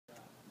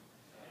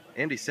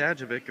Andy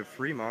Sajevic of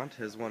Fremont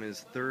has won his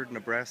third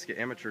Nebraska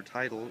amateur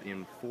title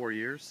in 4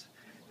 years.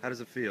 How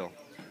does it feel?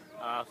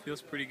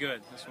 Feels pretty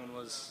good. This one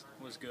was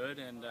good,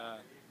 and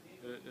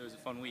it was a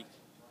fun week.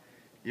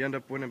 You end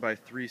up winning by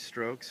 3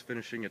 strokes,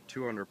 finishing at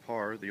 2 under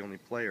par, the only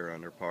player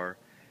under par.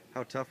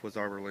 How tough was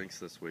ArborLinks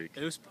this week?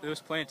 It was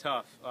playing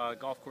tough.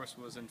 Golf course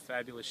was in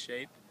fabulous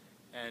shape,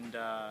 and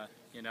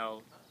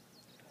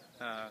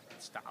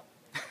stop,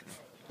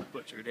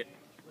 butchered it.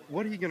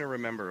 What are you going to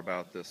remember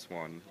about this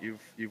one?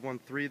 You've won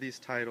 3 of these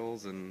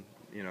titles and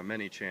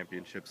many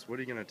championships. What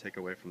are you going to take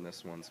away from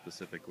this one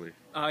specifically?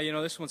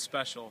 This one's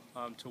special.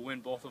 To win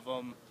both of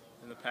them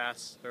in the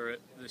past or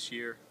this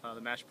year,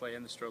 the match play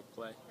and the stroke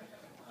play.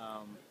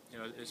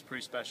 It's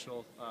pretty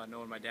special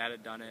knowing my dad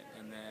had done it,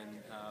 and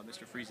then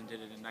Mr. Friesen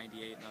did it in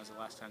 '98, and that was the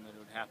last time that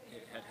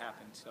it had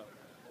happened. So,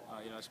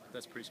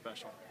 that's pretty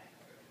special.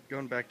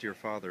 Going back to your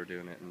father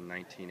doing it in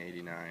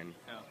 1989,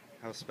 Yeah.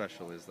 How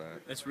special is that?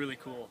 It's really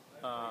cool.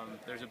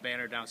 There's a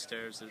banner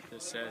downstairs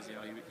that says,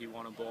 he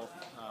won them both.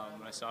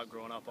 I saw it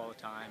growing up all the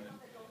time,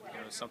 and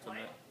it was something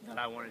that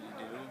I wanted to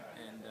do,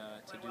 and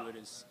to do it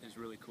is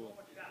really cool.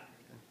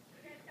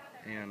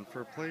 And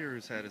for a player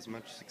who's had as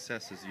much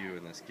success as you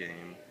in this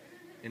game,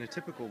 in a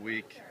typical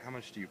week, how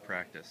much do you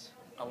practice?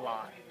 A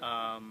lot.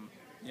 A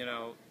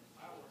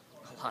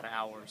lot of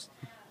hours.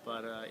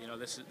 But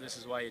this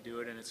is why you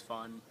do it, and it's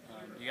fun.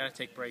 You got to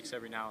take breaks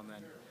every now and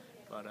then.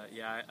 But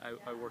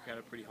I work at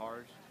it pretty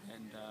hard,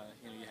 and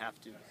you have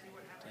to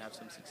have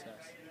some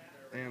success.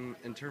 And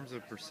in terms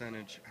of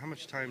percentage, how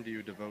much time do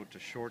you devote to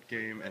short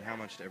game, and how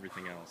much to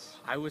everything else?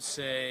 I would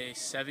say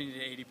 70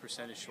 to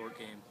 80% is short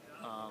game,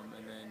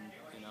 and then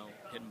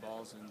hitting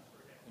balls and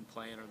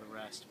playing are the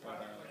rest.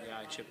 But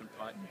I chip and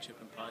putt and chip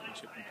and putt and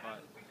chip and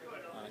putt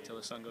until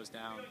the sun goes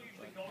down.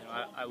 But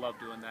I love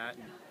doing that,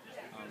 and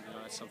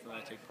that's something that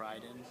I take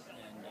pride in,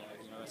 and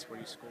that's where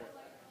you score.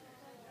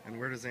 And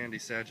where does Andy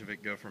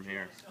Sajevic go from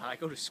here? I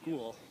go to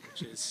school,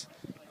 which is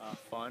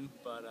fun,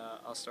 but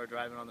I'll start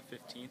driving on the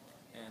 15th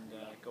and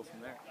go from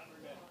there.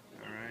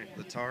 All right,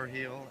 the Tar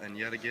Heel, and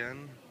yet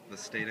again, the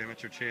state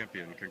amateur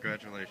champion.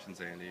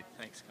 Congratulations, Andy.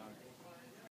 Thanks, Connor.